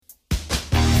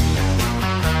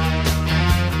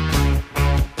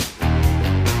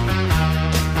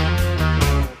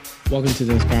Welcome to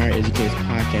the Inspired Educators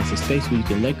Podcast, a space where you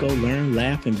can let go, learn,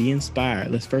 laugh, and be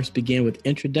inspired. Let's first begin with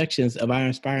introductions of our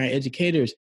inspiring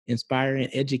educators. Inspiring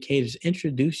educators,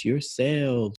 introduce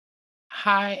yourselves.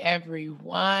 Hi,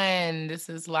 everyone. This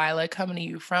is Lila coming to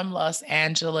you from Los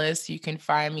Angeles. You can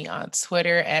find me on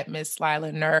Twitter at Miss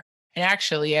Lila Nur and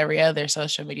actually every other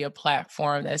social media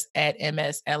platform that's at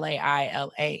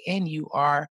MSLAILANUR.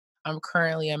 I'm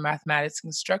currently a mathematics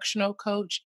instructional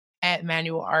coach at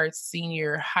Manual Arts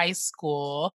Senior High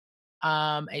School,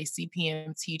 a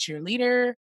CPM teacher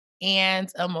leader,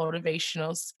 and a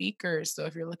motivational speaker. So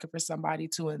if you're looking for somebody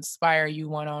to inspire you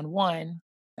one on one,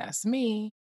 that's me.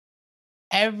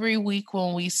 Every week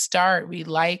when we start, we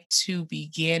like to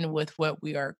begin with what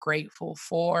we are grateful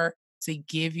for, to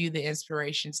give you the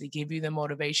inspiration, to give you the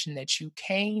motivation that you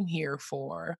came here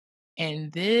for. In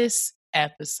this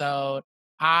episode,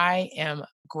 I am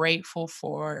grateful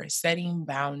for setting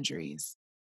boundaries,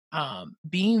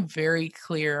 being very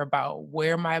clear about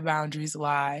where my boundaries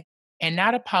lie and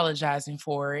not apologizing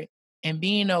for it, and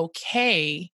being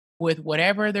okay with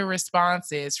whatever the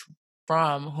response is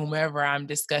from whomever I'm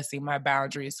discussing my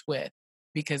boundaries with,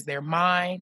 because they're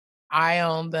mine. I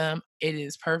own them. It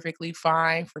is perfectly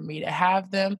fine for me to have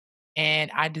them,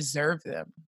 and I deserve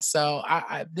them. So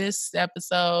this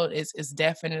episode is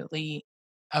definitely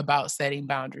about setting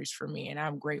boundaries for me, and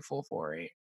I'm grateful for it.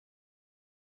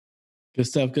 Good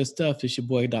stuff, good stuff. It's your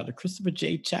boy, Dr. Christopher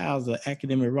J. Childs, the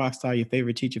academic rock star, your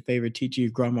favorite teacher, your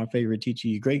grandma favorite teacher,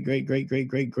 your great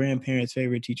grandparents'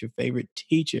 favorite teacher, favorite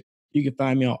teacher. You can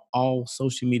find me on all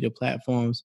social media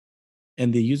platforms.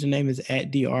 And the username is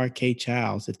at DRK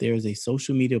Childs. If there is a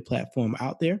social media platform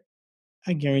out there,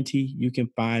 I guarantee you can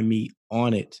find me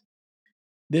on it.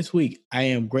 This week, I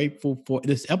am grateful for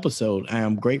this episode. I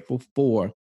am grateful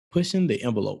for pushing the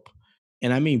envelope.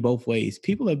 And I mean both ways.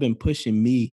 People have been pushing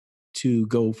me to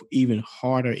go even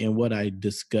harder in what I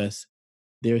discuss.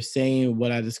 They're saying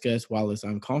what I discuss, while it's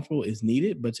uncomfortable, is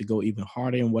needed, but to go even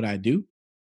harder in what I do.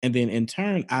 And then in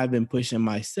turn, I've been pushing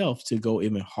myself to go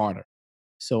even harder.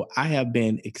 So I have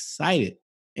been excited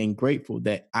and grateful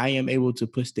that I am able to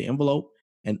push the envelope,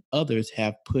 and others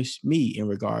have pushed me in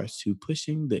regards to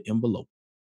pushing the envelope.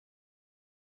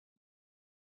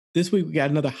 This week we got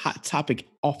another hot topic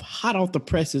hot off the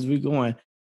presses. We're going.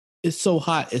 It's so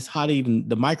hot. It's hot. Even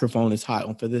the microphone is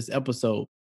hot for this episode.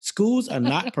 Schools are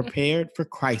not prepared for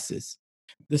crisis.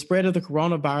 The spread of the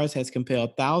coronavirus has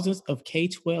compelled thousands of K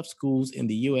 12 schools in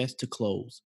the U.S. to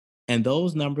close, and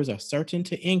those numbers are certain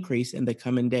to increase in the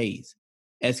coming days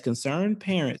as concerned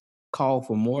parents call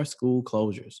for more school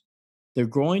closures. The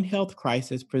growing health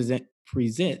crisis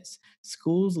presents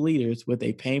schools leaders with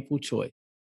a painful choice.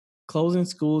 Closing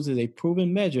schools is a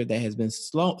proven measure that has been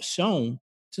shown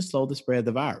to slow the spread of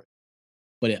the virus,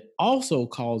 but it also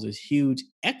causes huge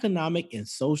economic and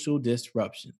social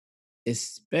disruption,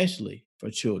 especially for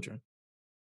children.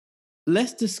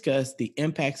 Let's discuss the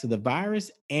impacts of the virus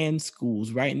and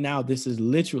schools. Right now, this is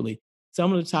literally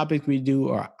some of the topics we do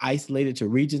are isolated to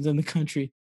regions in the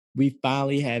country. We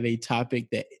finally have a topic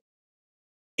that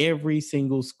every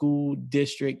single school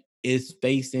district is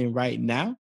facing right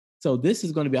now. So this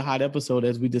is going to be a hot episode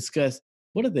as we discuss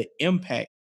what are the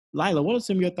impacts. Lila, what are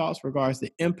some of your thoughts regards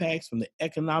the impacts from the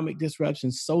economic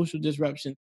disruption, social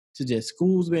disruption, to just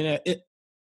schools being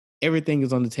everything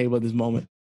is on the table at this moment.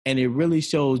 And it really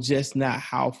shows just not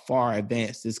how far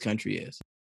advanced this country is.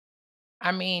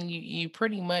 I mean, you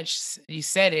pretty much you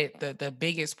said it. The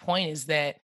biggest point is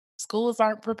that schools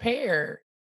aren't prepared.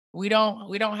 We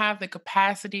don't have the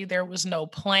capacity. There was no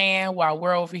plan while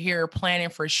we're over here planning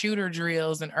for shooter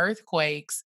drills and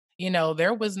earthquakes.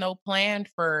 There was no plan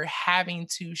for having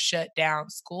to shut down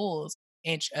schools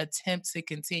and attempt to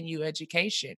continue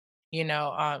education.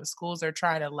 Schools are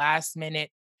trying to last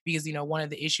minute because one of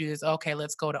the issues is, okay,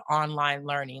 let's go to online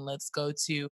learning. Let's go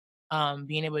to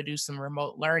being able to do some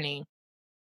remote learning,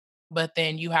 but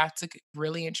then you have to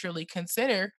really and truly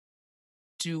consider,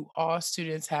 do all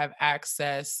students have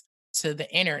access to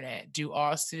the internet? Do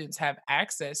all students have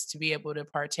access to be able to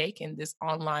partake in this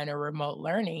online or remote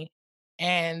learning?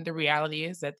 And the reality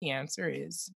is that the answer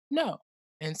is no.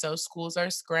 And so schools are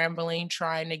scrambling,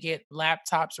 trying to get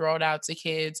laptops rolled out to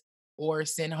kids or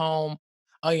send home,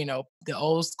 the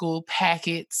old school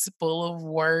packets full of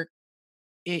work.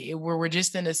 We're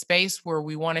just in a space where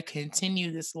we want to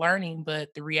continue this learning, but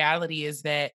the reality is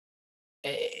that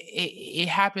it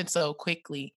happened so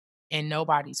quickly and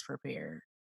nobody's prepared.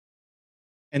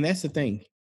 And that's the thing.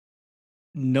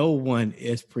 No one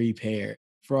is prepared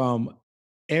from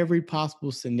every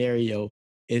possible scenario.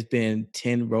 It's been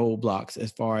 10 roadblocks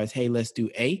as far as, hey, let's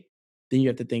do A. Then you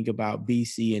have to think about B,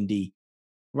 C, and D.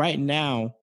 Right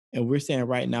now, And we're saying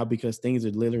right now because things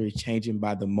are literally changing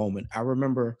by the moment. I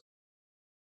remember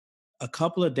a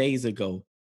couple of days ago,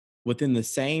 within the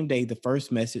same day, the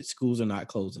first message, schools are not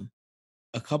closing.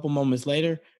 A couple moments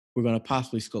later, we're going to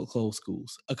possibly close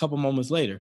schools. A couple moments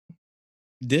later,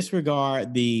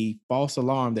 disregard the false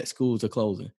alarm that schools are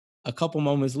closing. A couple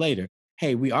moments later,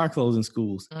 hey, we are closing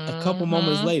schools. A couple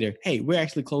moments Mhm. later, hey, we're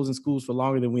actually closing schools for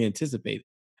longer than we anticipated.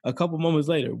 A couple moments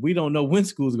later, we don't know when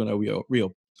schools are going to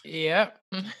reopen. Yep.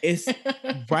 It's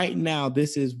right now,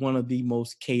 this is one of the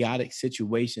most chaotic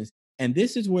situations. And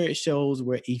this is where it shows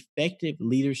where effective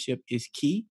leadership is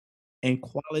key and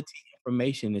quality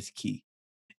information is key.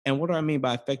 And what do I mean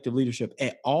by effective leadership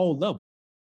at all levels?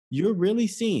 You're really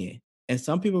seeing, and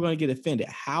some people are going to get offended,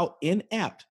 how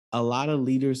inept a lot of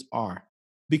leaders are.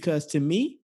 Because to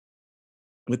me,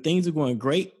 when things are going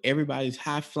great, everybody's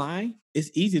high flying,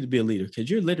 it's easy to be a leader because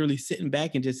you're literally sitting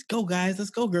back and just go, guys,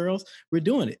 let's go, girls. We're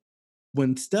doing it.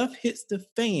 When stuff hits the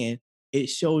fan, it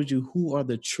shows you who are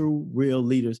the true, real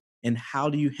leaders and how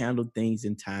do you handle things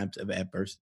in times of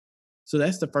adversity. So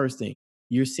that's the first thing.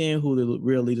 You're seeing who the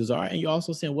real leaders are, and you're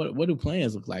also saying what do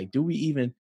plans look like? Do we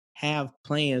even have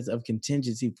plans of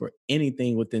contingency for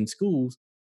anything within schools,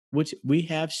 which we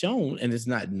have shown, and it's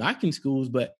not knocking schools,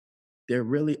 but there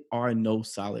really are no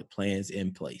solid plans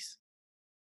in place.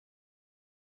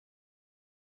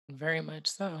 Very much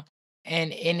so.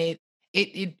 And it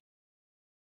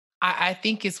I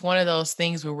think it's one of those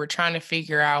things where we're trying to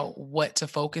figure out what to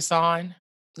focus on.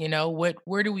 You know, what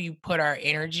where do we put our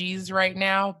energies right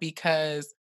now?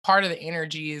 Because part of the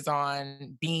energy is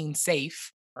on being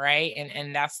safe, right?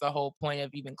 And that's the whole point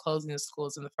of even closing the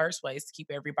schools in the first place, to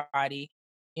keep everybody,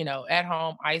 at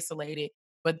home, isolated.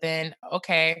 But then,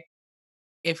 okay,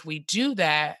 if we do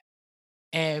that,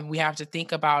 and we have to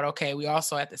think about, okay, we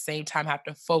also at the same time have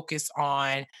to focus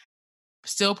on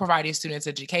still providing students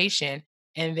education.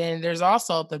 And then there's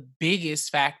also the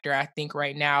biggest factor, I think,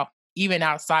 right now, even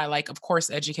outside, like, of course,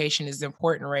 education is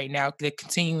important right now. The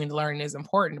continuing learning is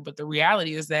important. But the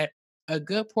reality is that a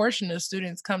good portion of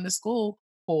students come to school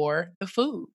for the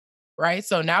food, right?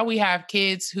 So now we have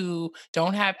kids who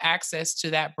don't have access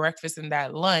to that breakfast and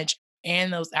that lunch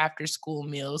and those after school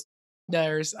meals.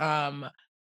 There's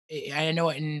I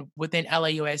know within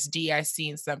LAUSD, I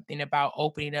seen something about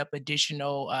opening up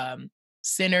additional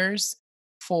centers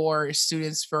for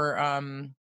students, for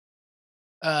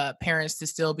parents to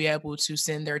still be able to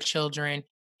send their children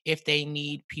if they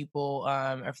need people,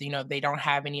 if they don't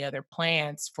have any other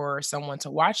plans for someone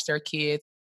to watch their kids.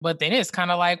 But then it's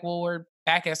kind of like, well, we're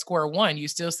back at square one. You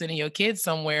still sending your kids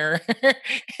somewhere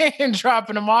and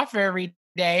dropping them off every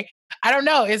day. I don't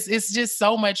know. It's just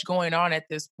so much going on at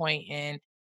this point, and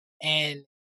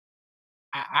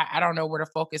I don't know where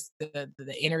to focus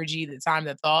the energy, the time,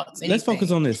 the thoughts, Let's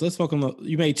focus anything. on this. Let's focus on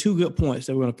you made two good points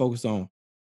that we're going to focus on.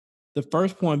 The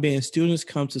first point being students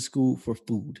come to school for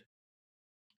food.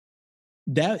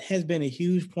 That has been a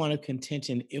huge point of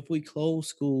contention. If we close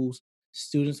schools,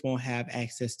 students won't have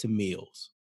access to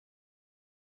meals.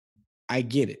 I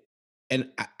get it. And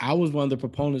I was one of the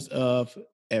proponents of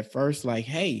at first, like,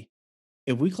 hey,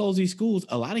 if we close these schools,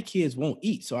 a lot of kids won't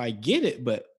eat. So I get it,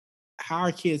 but how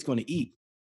are kids going to eat?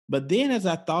 But then as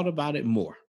I thought about it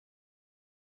more,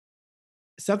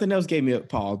 something else gave me a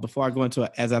pause before I go into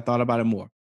it as I thought about it more.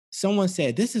 Someone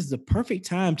said, this is the perfect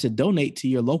time to donate to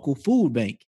your local food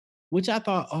bank, which I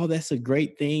thought, oh, that's a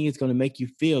great thing. It's going to make you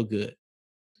feel good.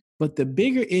 But the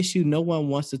bigger issue no one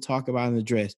wants to talk about and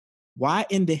address, why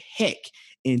in the heck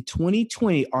in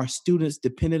 2020 are students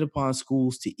dependent upon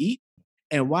schools to eat?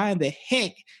 And why in the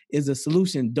heck is the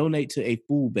solution donate to a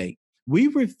food bank? We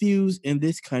refuse in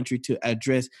this country to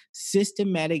address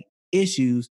systematic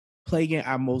issues plaguing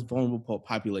our most vulnerable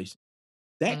population.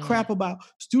 That Mm, crap about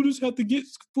students have to get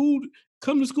food,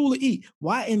 come to school to eat.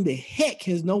 Why in the heck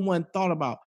has no one thought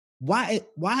about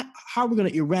how are we going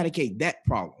to eradicate that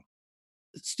problem?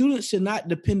 Students should not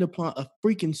depend upon a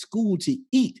freaking school to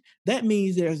eat. That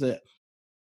means there's a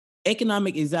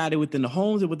economic anxiety within the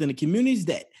homes and within the communities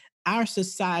that our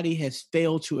society has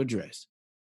failed to address.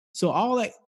 So all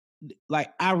that,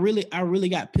 like, I really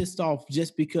got pissed off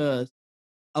just because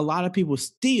a lot of people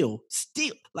still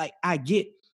like, I get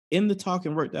in the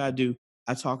talking work that I do,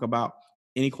 I talk about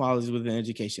inequalities within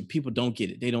education. People don't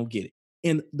get it. They don't get it.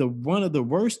 And the one of the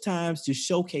worst times to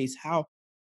showcase how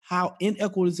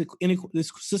inequitable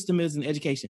this system is in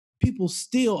education. People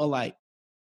still are like,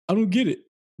 I don't get it.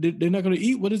 They're not going to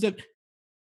eat. What is that?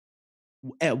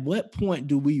 At what point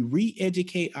do we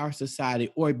re-educate our society,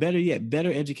 or better yet,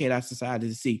 better educate our society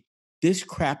to see this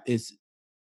crap is,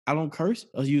 I don't curse,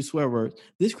 I'll use swear words.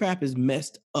 This crap is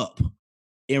messed up.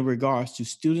 in regards to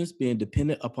students being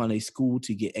dependent upon a school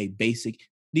to get a basic,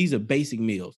 these are basic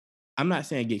meals. I'm not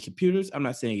saying get computers, I'm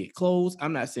not saying get clothes,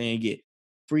 I'm not saying get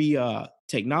free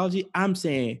technology. I'm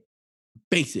saying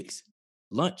basics,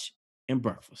 lunch and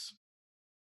breakfast.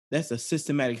 That's a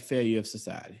systematic failure of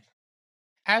society.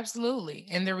 Absolutely.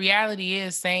 And the reality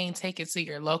is saying take it to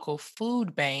your local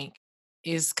food bank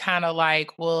is kind of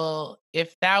like, well,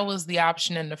 if that was the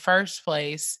option in the first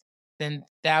place, then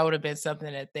that would have been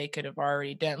something that they could have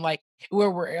already done. Like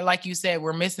we're like you said,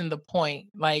 we're missing the point.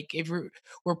 Like if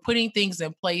we're putting things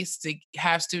in place to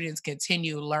have students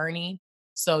continue learning.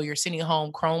 So you're sending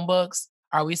home Chromebooks.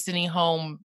 Are we sending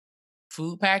home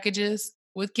food packages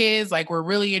with kids? Like we're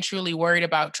really and truly worried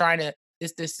about trying to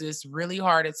this really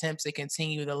hard attempt to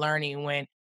continue the learning when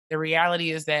the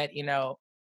reality is that,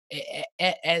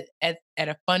 at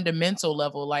a fundamental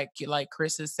level, like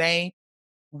Chris is saying,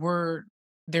 we're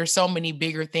there's so many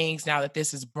bigger things now that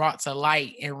this is brought to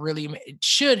light and really it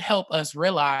should help us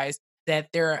realize that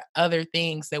there are other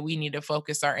things that we need to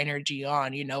focus our energy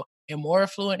on. In more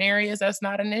affluent areas, that's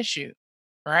not an issue,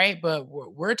 right? But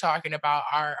we're talking about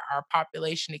our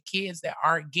population of kids that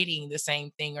aren't getting the same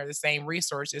thing or the same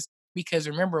resources. Because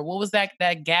remember, what was that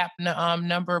gap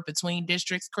number between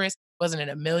districts, Chris? Wasn't it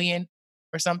a million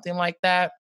or something like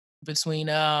that between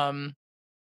the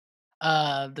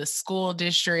school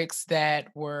districts that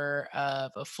were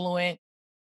of affluent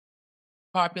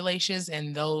populations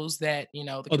and those that, the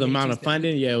Oh, the amount communities of that we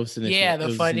funding, yeah, it was yeah, significant. It the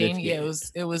was funding, yeah, it significant.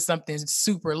 was it was something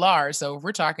super large. So if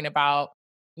we're talking about,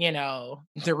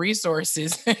 the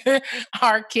resources,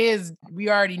 our kids, we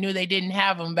already knew they didn't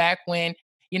have them back when,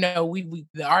 we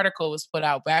the article was put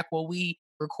out back when we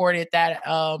recorded that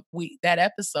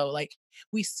episode. Like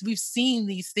we've seen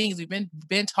these things, we've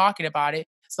been talking about it.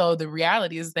 So the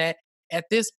reality is that at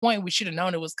this point we should have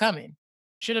known it was coming.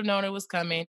 Should have known it was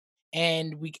coming.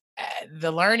 And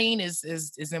the learning is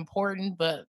important,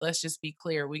 but let's just be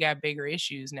clear, we got bigger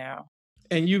issues now.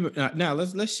 And you now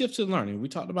let's shift to learning. We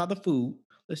talked about the food.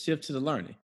 Let's shift to the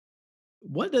learning.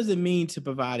 What does it mean to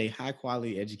provide a high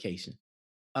quality education?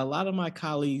 A lot of my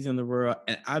colleagues in the world,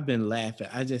 and I've been laughing.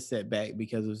 I just sat back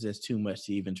because it was just too much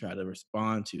to even try to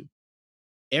respond to.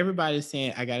 Everybody's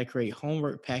saying I got to create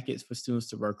homework packets for students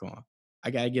to work on.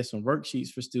 I got to get some worksheets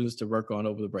for students to work on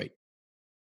over the break.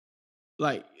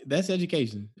 Like that's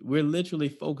education. We're literally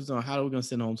focused on how are we going to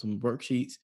send home some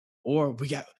worksheets, or we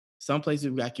got some places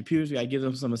we got computers. We got to give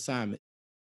them some assignment.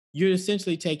 You're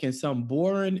essentially taking some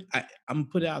boring. I'm gonna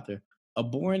put it out there, a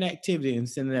boring activity, and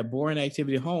sending that boring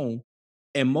activity home.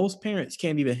 And most parents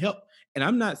can't even help. And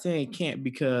I'm not saying can't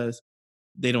because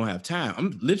they don't have time.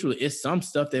 I'm literally it's some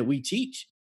stuff that we teach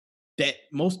that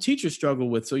most teachers struggle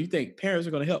with. So you think parents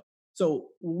are going to help. So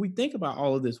when we think about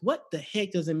all of this, what the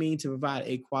heck does it mean to provide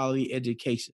a quality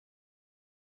education?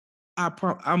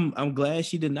 I'm glad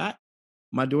she did not.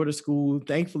 My daughter's school,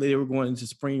 thankfully, they were going into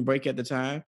spring break at the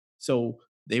time, so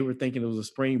they were thinking it was a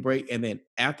spring break, and then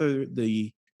after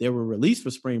they were released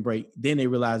for spring break, then they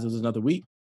realized it was another week.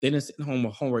 They didn't send home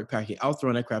a homework packet. I was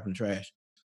throwing that crap in the trash.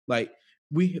 Like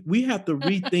we have to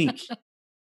rethink.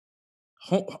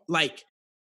 Like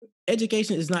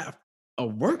education is not a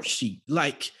worksheet.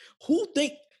 Like who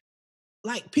think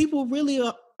like people really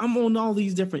are? I'm on all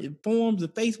these different forums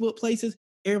and Facebook places.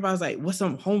 Everybody's like, "What's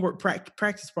some homework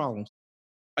practice problems?"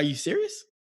 Are you serious?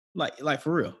 Like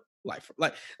for real?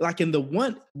 Like in the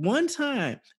one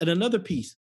time at another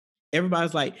piece,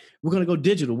 everybody's like, "We're gonna go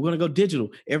digital. We're gonna go digital."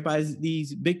 Everybody's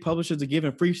these big publishers are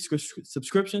giving free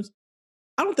subscriptions.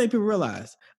 I don't think people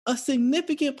realize a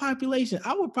significant population.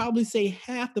 I would probably say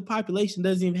half the population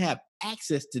doesn't even have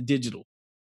access to digital.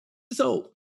 So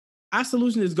our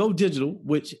solution is go digital,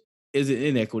 which is an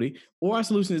inequity, or our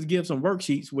solution is give some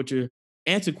worksheets, which are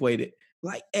antiquated.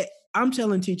 Like I'm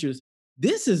telling teachers,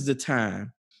 this is the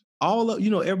time. All of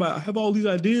everybody have all these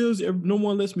ideas. No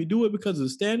one lets me do it because of the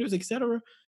standards, etc.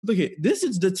 Look at this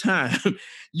is the time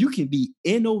you can be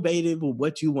innovative with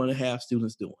what you want to have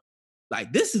students doing.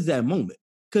 Like this is that moment.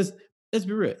 Because let's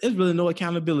be real, there's really no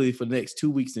accountability for the next 2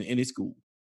 weeks in any school.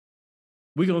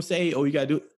 We're gonna say, oh, you gotta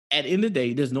do it. At the end of the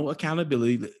day, there's no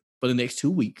accountability for the next 2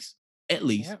 weeks, at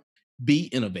least. Yep. Be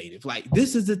innovative. Like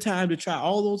this is the time to try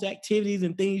all those activities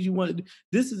and things you want to do.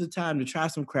 This is the time to try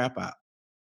some crap out.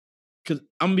 Cause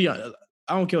I'm gonna be honest,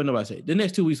 I don't care what nobody say. The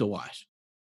next 2 weeks are wash.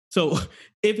 So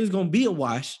if it's gonna be a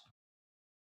wash,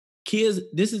 kids,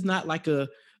 this is not like a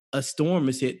storm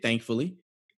is hit, thankfully.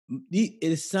 It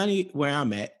is sunny where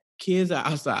I'm at. Kids are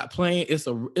outside playing. It's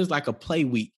like a play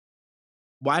week.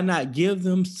 Why not give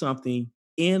them something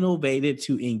innovative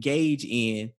to engage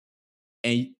in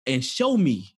and show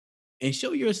me and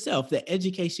show yourself that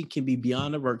education can be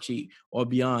beyond a worksheet or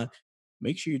beyond.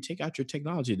 make sure you take out your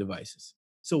technology devices.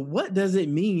 So, what does it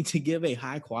mean to give a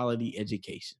high quality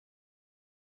education?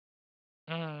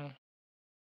 Mm,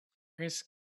 Chris,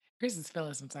 Chris is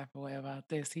feeling some type of way about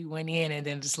this. He went in and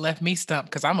then just left me stumped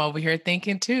because I'm over here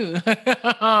thinking too.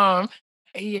 um,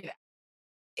 yeah,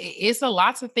 it's a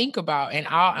lot to think about. And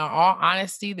in all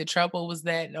honesty, the trouble was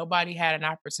that nobody had an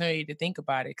opportunity to think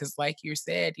about it. Because, like you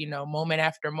said, moment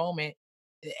after moment,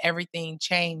 everything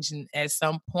changed. And at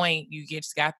some point, you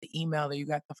just got the email or you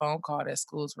got the phone call that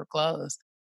schools were closed.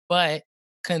 But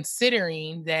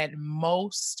considering that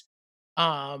most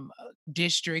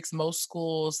districts, most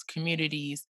schools,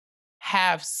 communities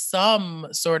have some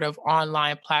sort of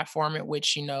online platform at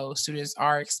which students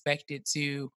are expected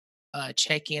to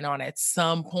check in on at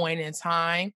some point in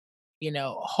time.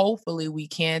 Hopefully we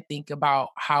can think about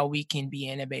how we can be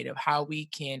innovative, how we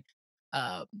can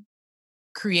uh,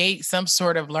 create some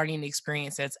sort of learning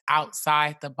experience that's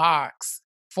outside the box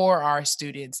for our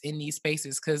students in these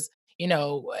spaces, because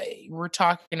we're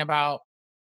talking about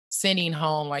sending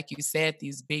home, like you said,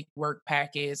 these big work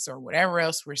packets or whatever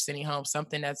else we're sending home,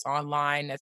 something that's online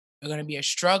that's going to be a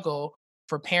struggle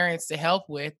for parents to help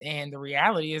with. And the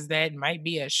reality is that it might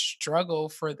be a struggle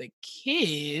for the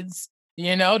kids,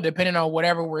 depending on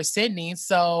whatever we're sending.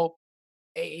 So,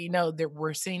 that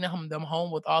we're sending them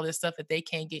home with all this stuff that they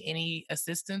can't get any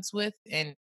assistance with.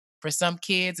 And for some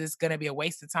kids, it's going to be a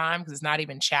waste of time because it's not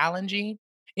even challenging.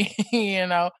 you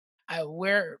know,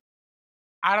 we're,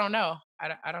 I don't know.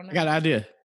 I don't I got know. an idea.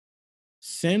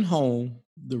 Send home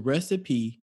the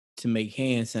recipe to make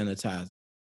hand sanitizer.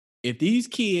 If these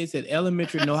kids at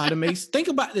elementary know how to make, think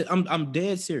about it. I'm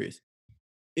dead serious.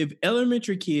 If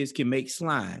elementary kids can make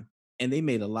slime and they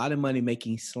made a lot of money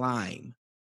making slime,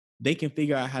 they can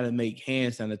figure out how to make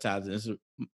hand sanitizer.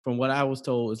 From what I was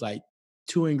told, it's like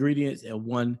two ingredients and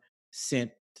one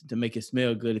scent to make it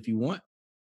smell good if you want.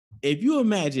 If you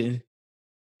imagine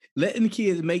letting the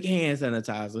kids make hand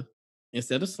sanitizer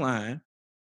instead of slime,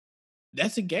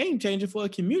 that's a game changer for a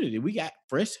community. We got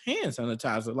fresh hand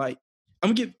sanitizer. Like, I'm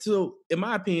gonna get to, in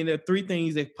my opinion, there are three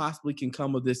things that possibly can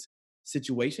come of this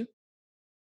situation.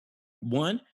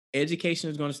 One, education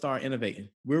is going to start innovating.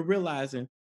 We're realizing,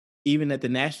 even at the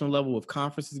national level, with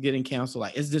conferences getting canceled,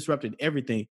 like it's disrupted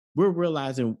everything. We're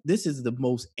realizing this is the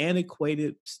most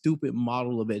antiquated, stupid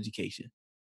model of education.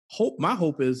 My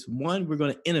hope is, one, we're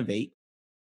going to innovate.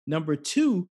 Number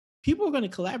two, people are going to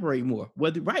collaborate more.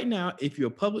 Whether right now, if you're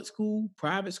a public school,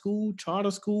 private school,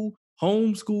 charter school,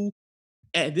 home school,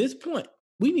 at this point,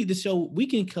 we need to show we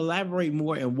can collaborate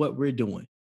more in what we're doing.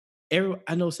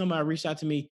 I know somebody reached out to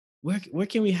me. Where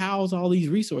can we house all these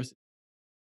resources?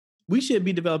 We should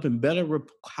be developing better,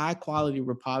 high quality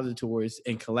repositories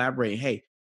and collaborating. Hey,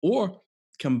 or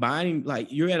combining, like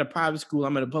you're at a private school,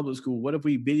 I'm at a public school. What if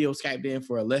we video Skyped in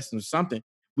for a lesson or something?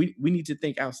 We need to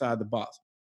think outside the box.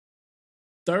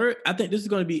 Third, I think this is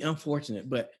going to be unfortunate,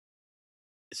 but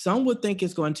some would think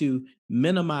it's going to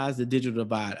minimize the digital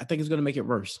divide. I think it's going to make it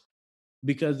worse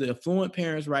because the affluent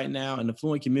parents right now and the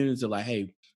affluent communities are like,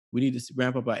 hey, we need to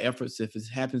ramp up our efforts. If it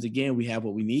happens again, we have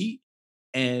what we need.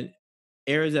 And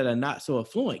areas that are not so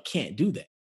affluent can't do that.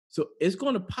 So it's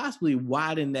going to possibly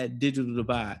widen that digital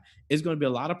divide. It's going to be a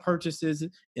lot of purchases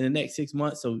in the next 6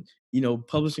 months. So,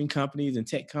 publishing companies and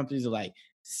tech companies are like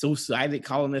so excited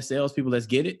calling their salespeople, let's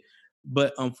get it.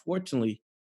 But unfortunately,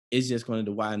 it's just going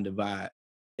to widen the divide.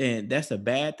 And that's a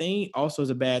bad thing. Also, it's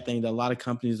a bad thing that a lot of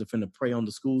companies are finna prey on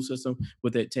the school system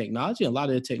with their technology. And a lot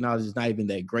of the technology is not even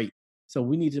that great. So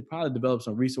we need to probably develop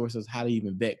some resources how to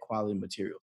even vet quality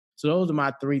material. So those are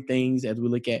my three things as we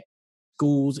look at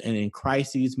schools and in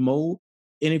crises mode.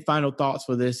 Any final thoughts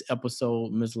for this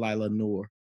episode, Ms. Lila Noor?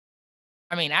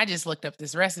 I mean, I just looked up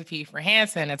this recipe for hand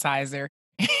sanitizer,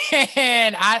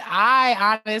 and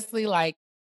I honestly like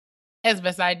it's the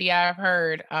best idea I've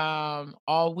heard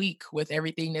all week with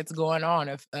everything that's going on.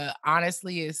 If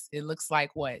honestly, it looks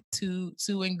like what two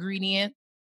ingredients.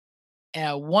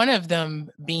 One of them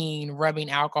being rubbing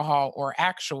alcohol or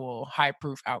actual high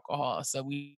proof alcohol. So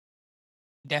we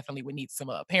definitely would need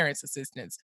some parents'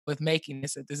 assistance with making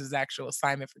this if this is actual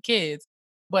assignment for kids.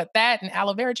 But that and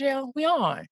aloe vera gel, we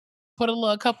on. Put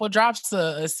a couple drops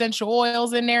of essential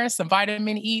oils in there, some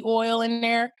vitamin E oil in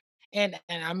there. And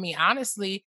I mean,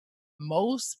 honestly,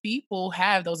 most people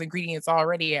have those ingredients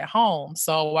already at home.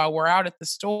 So while we're out at the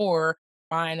store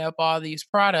buying up all these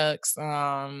products,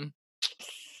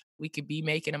 we could be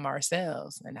making them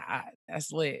ourselves. And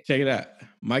that's lit. Check it out.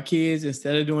 My kids,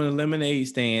 instead of doing a lemonade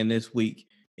stand this week,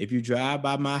 if you drive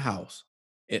by my house,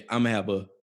 I'm gonna have the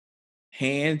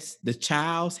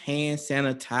child's hand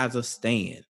sanitizer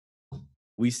stand.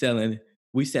 We selling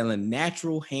We selling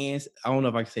natural hands. I don't know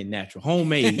if I can say natural,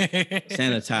 homemade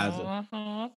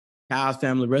sanitizer. Kyle's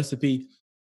family recipe.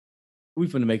 We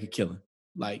finna make a killing.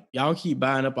 Like y'all keep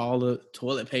buying up all the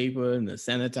toilet paper and the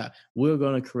sanitizer. We're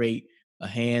gonna create a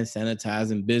hand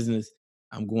sanitizing business.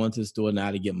 I'm going to the store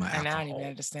now to get my And I don't even alcohol.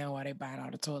 understand why they buying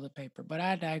all the toilet paper, but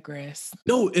I digress.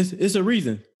 No, it's a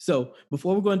reason. So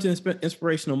before we go into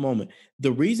inspirational moment,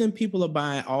 the reason people are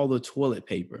buying all the toilet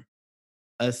paper,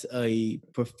 as a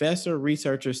professor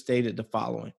researcher stated the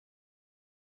following: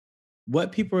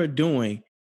 what people are doing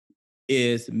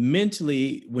is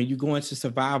mentally, when you go into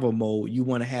survival mode, you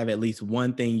want to have at least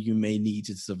one thing you may need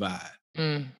to survive.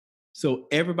 Mm. So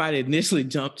everybody initially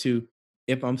jumped to,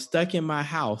 if I'm stuck in my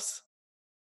house,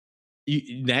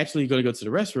 you naturally going to go to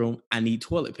the restroom. I need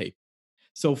toilet paper.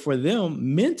 So for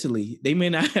them, mentally, they may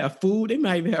not have food, they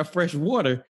might even have fresh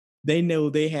water. They know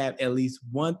they have at least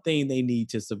one thing they need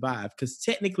to survive. Because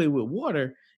technically, with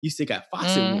water, you still got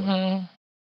faucet water. Mhm.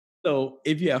 So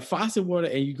if you have faucet water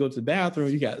and you go to the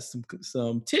bathroom, you got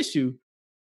some tissue,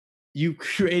 you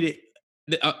created.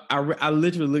 I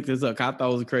literally looked this up 'cause I thought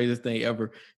it was the craziest thing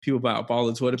ever. People buy up all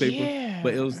the toilet paper,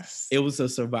 but Yes. it was a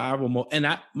survival mode. And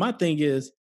my thing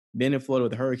is, being in Florida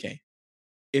with a hurricane,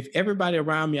 if everybody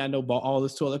around me I know bought all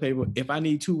this toilet paper, if I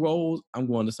need 2 rolls, I'm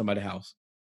going to somebody's house.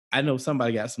 I know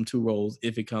somebody got some 2 rolls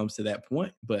if it comes to that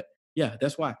point. But yeah,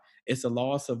 that's why it's a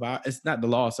law of survival. It's not the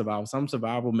law of survival, some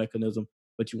survival mechanism,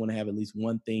 but you want to have at least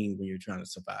one thing when you're trying to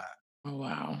survive. Oh,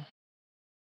 wow.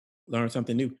 Learn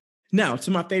something new. Now,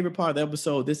 to my favorite part of the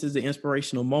episode, this is the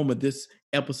inspirational moment. This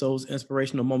episode's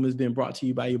inspirational moment has been brought to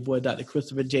you by your boy, Dr.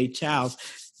 Christopher J. Childs.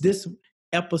 This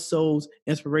episode's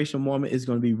inspirational moment is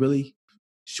going to be really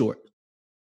short.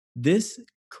 This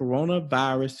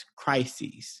coronavirus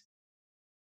crisis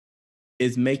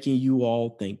is making you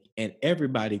all think, and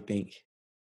everybody think,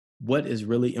 what is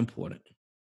really important.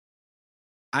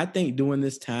 I think during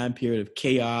this time period of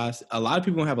chaos, a lot of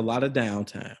people are going to have a lot of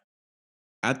downtime.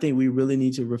 I think we really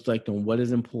need to reflect on what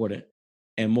is important,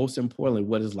 and most importantly,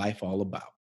 what is life all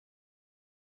about.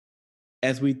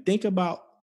 As we think about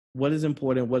what is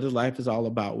important, what is life is all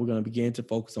about, we're going to begin to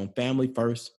focus on family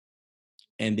first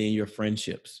and then your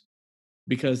friendships.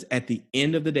 Because at the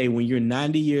end of the day, when you're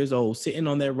 90 years old, sitting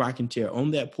on that rocking chair,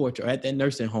 on that porch, or at that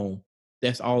nursing home,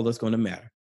 that's all that's going to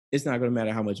matter. It's not going to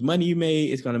matter how much money you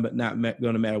made. It's going to not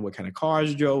going to matter what kind of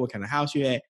cars you drove, what kind of house you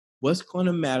had. What's going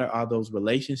to matter are those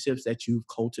relationships that you've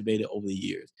cultivated over the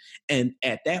years. And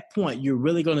at that point, you're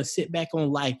really going to sit back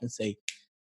on life and say,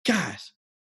 gosh,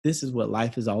 this is what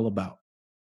life is all about.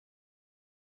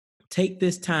 Take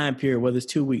this time period, whether it's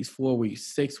 2 weeks, 4 weeks,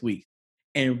 6 weeks,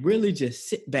 and really just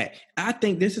sit back. I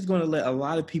think this is going to let a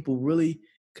lot of people really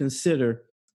consider.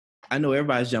 I know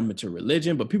everybody's jumping to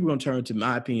religion, but people are going to turn to,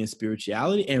 my opinion,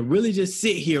 spirituality, and really just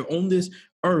sit here on this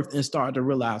earth and start to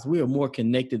realize we are more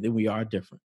connected than we are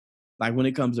different. Like when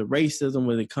it comes to racism,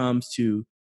 when it comes to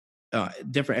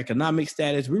different economic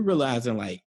status, we're realizing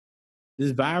like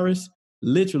this virus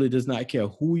literally does not care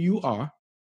who you are,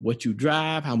 what you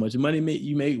drive, how much money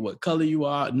you make, what color you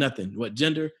are, nothing, what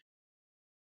gender.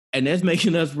 And that's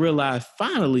making us realize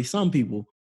finally, some people,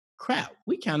 crap,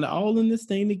 we kind of all in this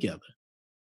thing together.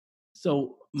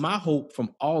 So my hope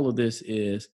from all of this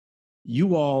is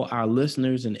you all, our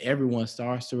listeners, and everyone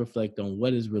starts to reflect on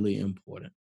what is really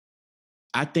important.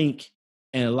 I think,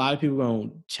 and a lot of people are going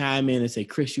to chime in and say,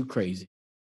 Chris, you crazy.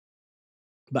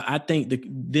 But I think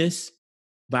this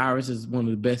virus is one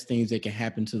of the best things that can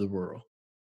happen to the world.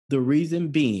 The reason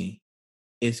being,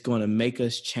 it's going to make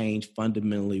us change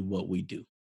fundamentally what we do.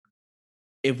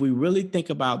 If we really think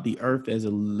about the earth as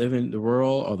the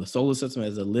world or the solar system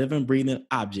as a living, breathing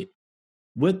object,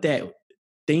 with that,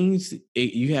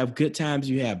 you have good times,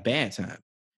 you have bad times.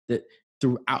 That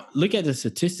throughout, look at the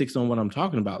statistics on what I'm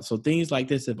talking about. So things like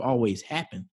this have always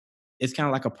happened. It's kind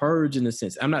of like a purge in a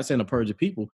sense. I'm not saying a purge of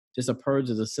people, just a purge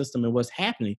of the system and what's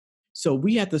happening. So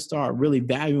we have to start really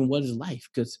valuing what is life,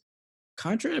 because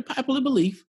contrary to popular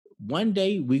belief, one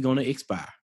day we're going to expire.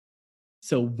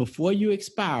 So before you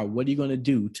expire, what are you going to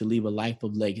do to leave a life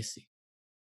of legacy?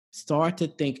 Start to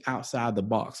think outside the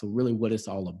box of really what it's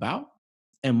all about.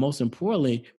 And most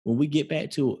importantly, when we get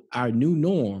back to our new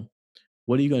norm,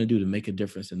 what are you going to do to make a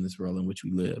difference in this world in which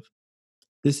we live?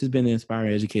 This has been the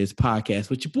Inspiring Educators Podcast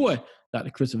with your boy,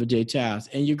 Dr. Christopher J. Childs,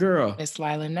 and your girl, Miss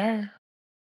Lila Nair.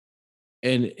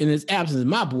 And in his absence,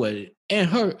 my boy and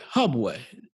her boy,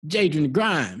 Jadrian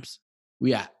Grimes.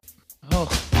 We out. Oh,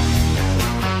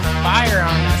 fire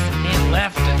on that.